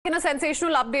In a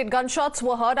sensational update, gunshots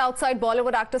were heard outside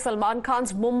Bollywood actor Salman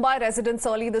Khan's Mumbai residence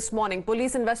early this morning.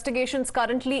 Police investigations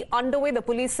currently underway. The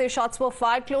police say shots were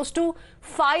fired close to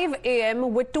 5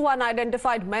 a.m. with two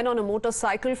unidentified men on a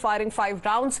motorcycle firing 5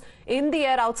 rounds in the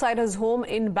air outside his home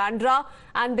in Bandra,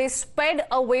 and they sped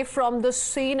away from the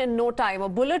scene in no time. A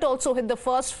bullet also hit the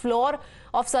first floor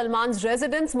of Salman's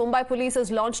residence. Mumbai police has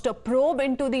launched a probe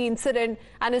into the incident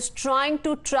and is trying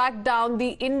to track down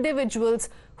the individuals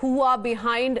who are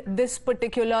behind this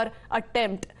particular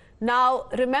attempt. Now,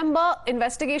 remember,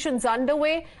 investigations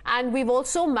underway, and we've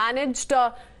also managed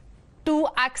to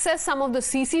access some of the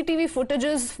CCTV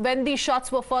footages when these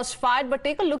shots were first fired. But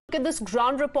take a look at this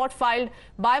ground report filed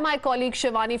by my colleague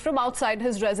Shivani from outside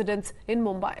his residence in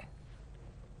Mumbai.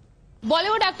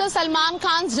 Bollywood actor Salman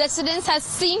Khan's residence has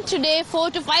seen today 4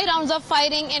 to 5 rounds of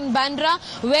firing in Bandra,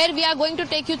 where we are going to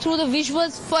take you through the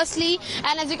visuals firstly.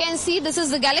 And as you can see, this is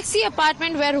the Galaxy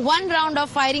apartment where one round of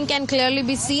firing can clearly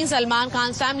be seen. Salman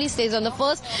Khan's family stays on the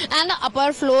first and the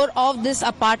upper floor of this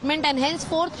apartment, and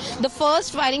henceforth the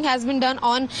first firing has been done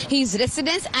on his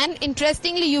residence. And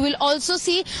interestingly, you will also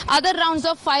see other rounds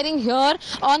of firing here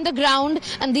on the ground,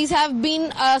 and these have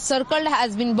been circled,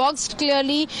 has been boxed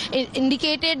clearly. It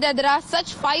indicated that there are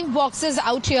such 5 boxes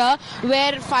out here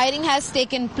where firing has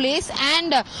taken place,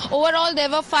 and overall there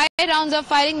were 5 rounds of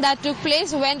firing that took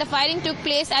place. When the firing took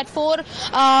place at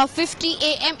 4:50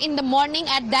 a.m. in the morning,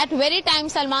 at that very time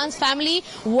Salman's family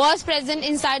was present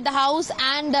inside the house,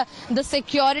 and the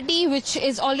security, which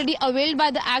is already availed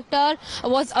by the actor,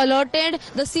 was alerted.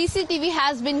 The CCTV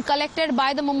has been collected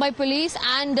by the Mumbai police,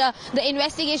 and the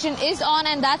investigation is on,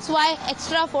 and that's why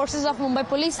extra forces of Mumbai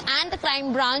police and the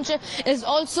crime branch is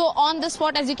also on the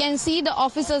spot. As you can see, the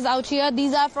officers out here,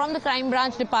 these are from the crime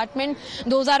branch department.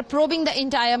 Those are probing the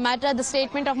entire matter. The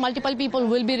statement of multiple people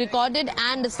will be recorded,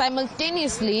 and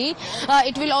simultaneously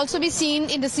it will also be seen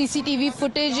in the CCTV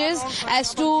footages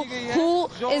as to who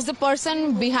is the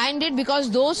person behind it, because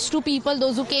those 2 people,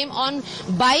 those who came on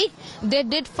bike, they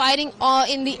did firing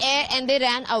in the air and they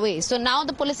ran away. So now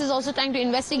the police is also trying to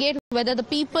investigate whether the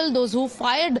people, those who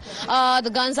fired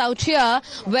the guns out here,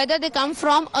 whether they come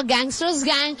from a gangsters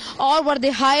gang, or were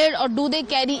they hired, or do they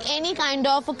carry any kind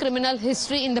of a criminal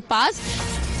history in the past.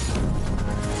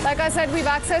 Like I said, we've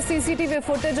accessed CCTV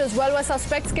footage as well, where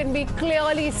suspects can be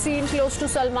clearly seen close to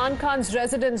Salman Khan's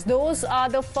residence. Those are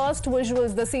the first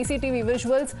visuals, the CCTV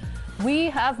visuals we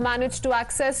have managed to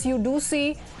access. You do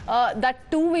see that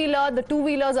the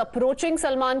two-wheelers approaching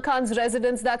Salman Khan's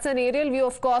residence. That's an aerial view,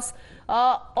 of course,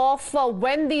 of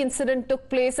when the incident took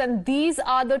place. And these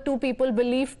are the 2 people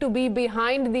believed to be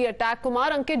behind the attack.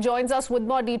 Kumar Ankit joins us with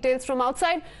more details from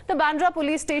outside the Bandra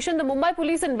police station. The Mumbai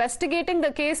police investigating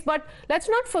the case. But let's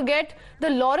not forget, the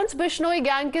Lawrence Bishnoi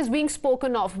gang is being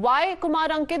spoken of. Why, Kumar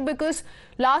Ankit? Because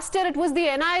last year it was the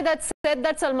NI that said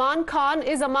that Salman Khan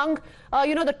is among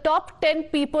the top 10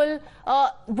 people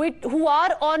who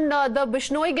are on the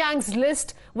Bishnoi gang's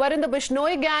list, wherein the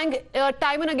Bishnoi gang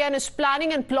time and again is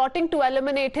planning and plotting to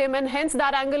eliminate him, and hence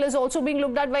that angle is also being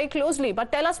looked at very closely.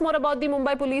 But tell us more about the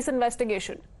Mumbai police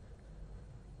investigation.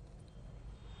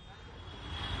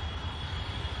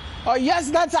 Yes,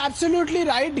 that's absolutely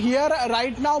right. Here,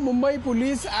 right now, Mumbai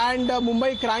police and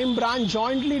Mumbai crime branch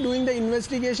jointly doing the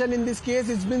investigation in this case.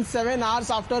 It's been 7 hours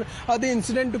after the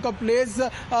incident took place.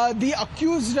 The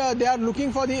accused, they are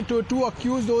looking for the two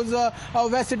accused. Those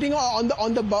were sitting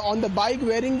on the bike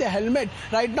wearing the helmet.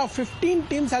 Right now, 15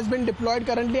 teams has been deployed.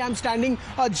 Currently, I'm standing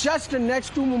just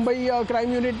next to Mumbai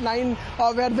Crime Unit 9,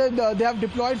 where they have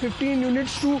deployed 15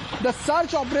 units to the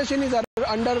search operation is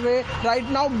underway. Right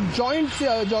now, joint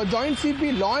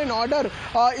CP Law and Order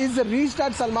is reached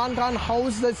at Salman Khan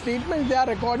house. The statements they are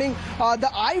recording, the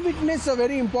eyewitness,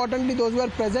 very importantly, those who were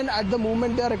present at the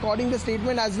moment, they are recording the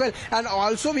statement as well. And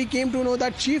also we came to know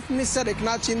that Chief Minister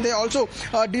Eknath Shinde also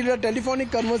did a telephonic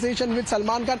conversation with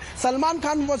Salman Khan. Salman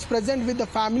Khan was present with the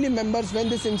family members when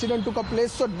this incident took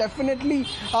place. So definitely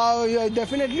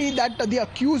that the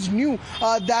accused knew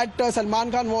that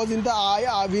Salman Khan was in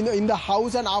the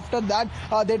house, and after that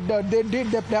they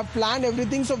have planned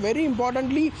everything. So very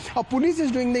importantly, police is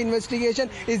doing the investigation.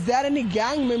 Is there any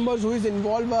gang members who is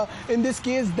involved in this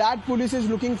case? That police is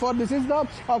looking for. This is the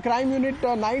crime unit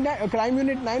 9,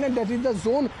 and that is the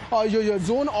zone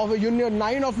of Unit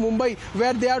 9 of Mumbai,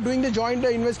 where they are doing the joint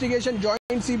investigation.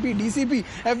 CP, DCP,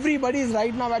 everybody is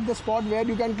right now at the spot where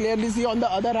you can clearly see on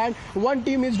the other hand, one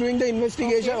team is doing the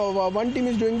investigation. One team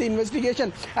is doing the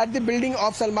investigation at the building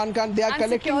of Salman Khan. They are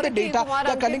collecting the data.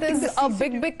 They are collecting a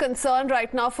big concern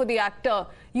right now for the actor.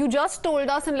 You just told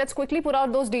us, and let's quickly put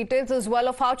out those details as well,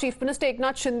 of how Chief Minister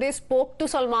Eknath Shinde spoke to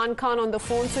Salman Khan on the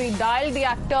phone. So he dialed the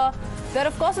actor. There,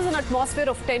 of course, is an atmosphere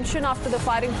of tension after the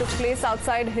firing took place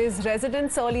outside his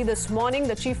residence early this morning.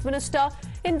 The Chief Minister,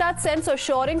 in that sense,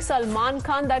 assuring Salman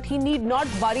Khan that he need not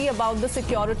worry about the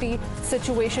security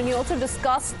situation. He also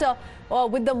discussed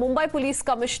with the Mumbai Police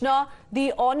Commissioner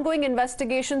the ongoing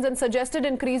investigations and suggested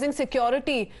increasing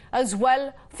security as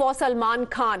well for Salman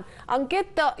Khan.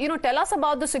 Ankit, tell us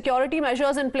about the security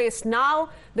measures in place now.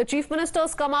 The Chief Minister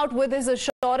has come out with his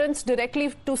assurance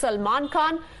directly to Salman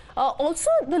Khan. Also,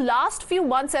 the last few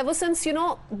months, ever since,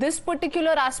 this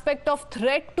particular aspect of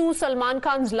threat to Salman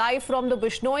Khan's life from the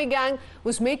Bishnoi gang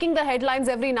was making the headlines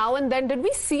every now and then, did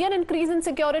we see an increase in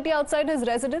security outside his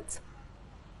residence?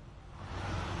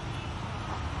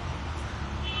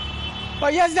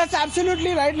 Yes, that's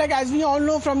absolutely right. Like, as we all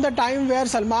know, from the time where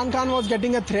Salman Khan was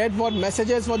getting a threat for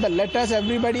messages, for the letters,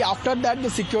 everybody, after that, the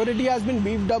security has been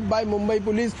beefed up by Mumbai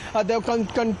police.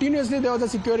 Continuously, there was a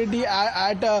security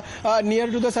at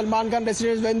near to the Salman Khan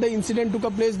residence when the incident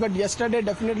took place. But yesterday,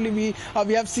 definitely, we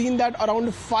have seen that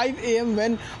around 5 a.m.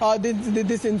 when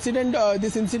this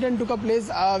incident took place,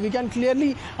 we can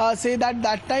clearly say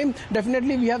that time,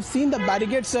 definitely, we have seen the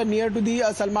barricades near to the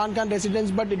Salman Khan residence,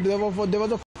 but there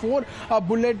was a 4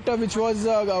 bullet which was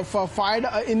fired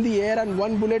in the air and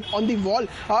 1 bullet on the wall.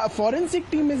 Forensic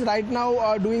team is right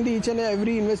now doing the each and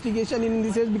every investigation in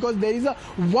this case, because there is a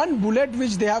 1 bullet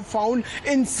which they have found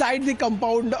inside the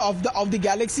compound of the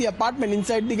Galaxy apartment,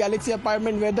 inside the Galaxy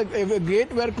apartment where the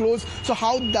gate were closed. So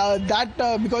how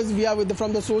because we are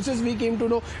from the sources we came to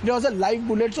know there was a live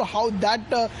bullet. So how that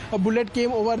bullet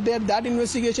came over there, that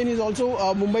investigation is also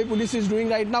Mumbai police is doing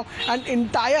right now.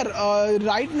 And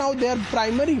right now their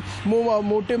primary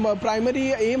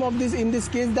aim of this in this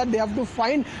case that they have to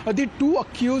find the 2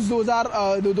 accused. Those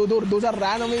are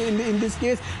ran away in this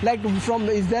case. Like,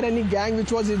 is there any gang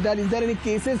which was is there any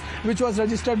cases which was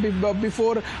registered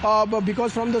before?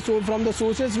 Because from the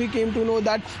sources we came to know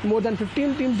that more than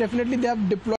 15 teams definitely they have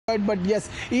deployed. But yes,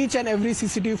 each and every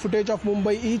CCTV footage of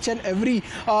Mumbai, each and every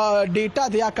data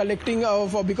they are collecting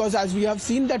because as we have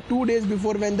seen that 2 days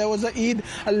before when there was a Eid,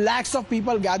 lakhs of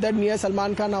people gathered near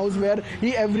Salman Khan house where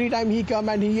every time he come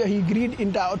and he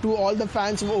greeted to all the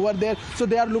fans over there. So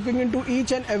they are looking into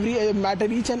each and every matter,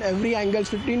 each and every angle.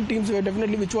 15 teams were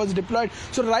definitely which was deployed.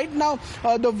 So right now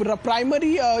the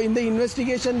primary in the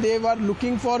investigation they were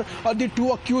looking for the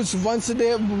 2 accused. Once the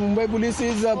Mumbai police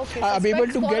is able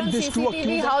to get these 2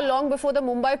 accused. How long before the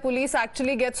Mumbai police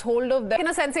actually gets hold of them? In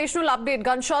a sensational update,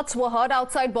 gunshots were heard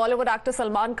outside Bollywood actor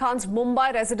Salman Khan's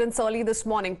Mumbai residence early this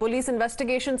morning. Police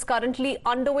investigations currently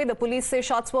underway. The police say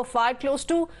shots were fired close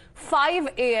to 5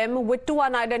 a.m. with 2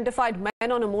 unidentified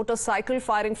men on a motorcycle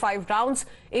firing 5 rounds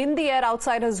in the air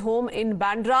outside his home in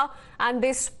Bandra, and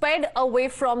they sped away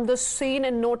from the scene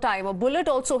in no time. A bullet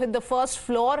also hit the first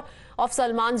floor of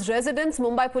Salman's residence.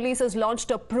 Mumbai police has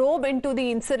launched a probe into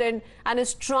the incident and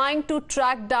is trying to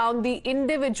track down the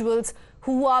individuals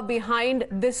who are behind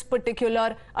this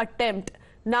particular attempt.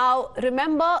 Now,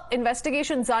 remember,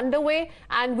 investigations underway,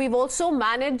 and we've also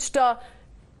managed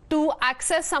to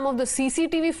access some of the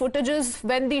CCTV footages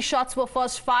when these shots were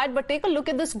first fired. But take a look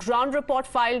at this ground report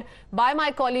filed by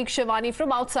my colleague Shivani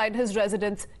from outside his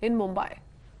residence in Mumbai.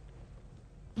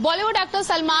 Bollywood actor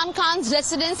Salman Khan's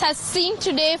residence has seen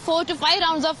today 4 to 5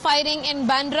 rounds of firing in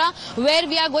Bandra, where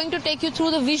we are going to take you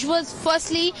through the visuals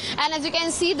firstly. And as you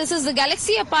can see, this is the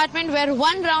Galaxy apartment where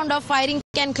 1 round of firing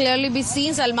can clearly be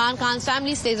seen. Salman Khan's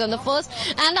family stays on the first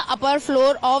and the upper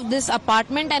floor of this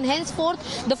apartment, and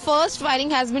henceforth the first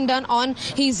firing has been done on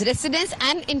his residence.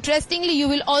 And interestingly, you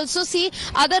will also see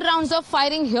other rounds of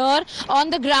firing here on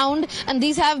the ground, and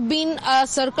these have been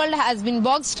circled, has been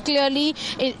boxed, clearly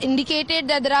indicated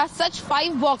that there are such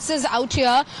 5 boxes out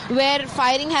here where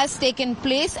firing has taken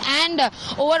place. And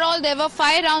overall there were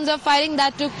 5 rounds of firing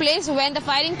that took place. When the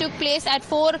firing took place at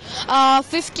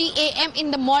 4:50 a.m. in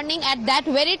the morning, at that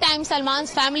very time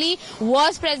Salman's family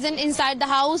was present inside the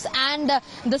house, and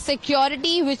the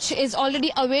security which is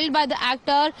already availed by the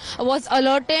actor was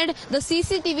alerted. The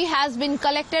CCTV has been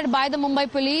collected by the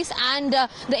Mumbai police, and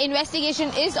the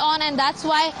investigation is on, and that's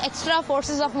why extra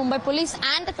forces of Mumbai police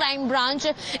and the crime branch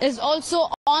is also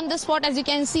on the spot. As you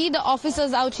can see, the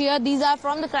officers out here, these are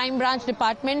from the crime branch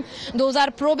department. Those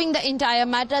are probing the entire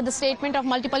matter. The statement of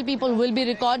multiple people will be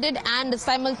recorded, and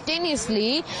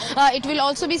simultaneously it will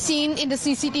also be seen in the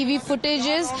CCTV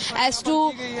footages as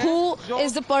to who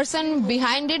is the person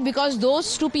behind it, because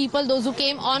those two people, those who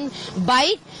came on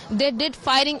bike, they did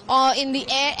firing in the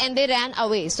air and they ran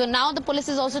away. So now the police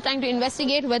is also trying to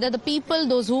investigate whether the people,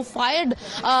 those who fired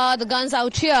the guns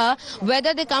out here,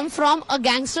 whether they come from a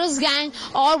gangsters gang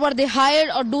or were they hired,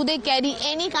 or do they carry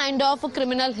any kind of a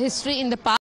criminal history in the past.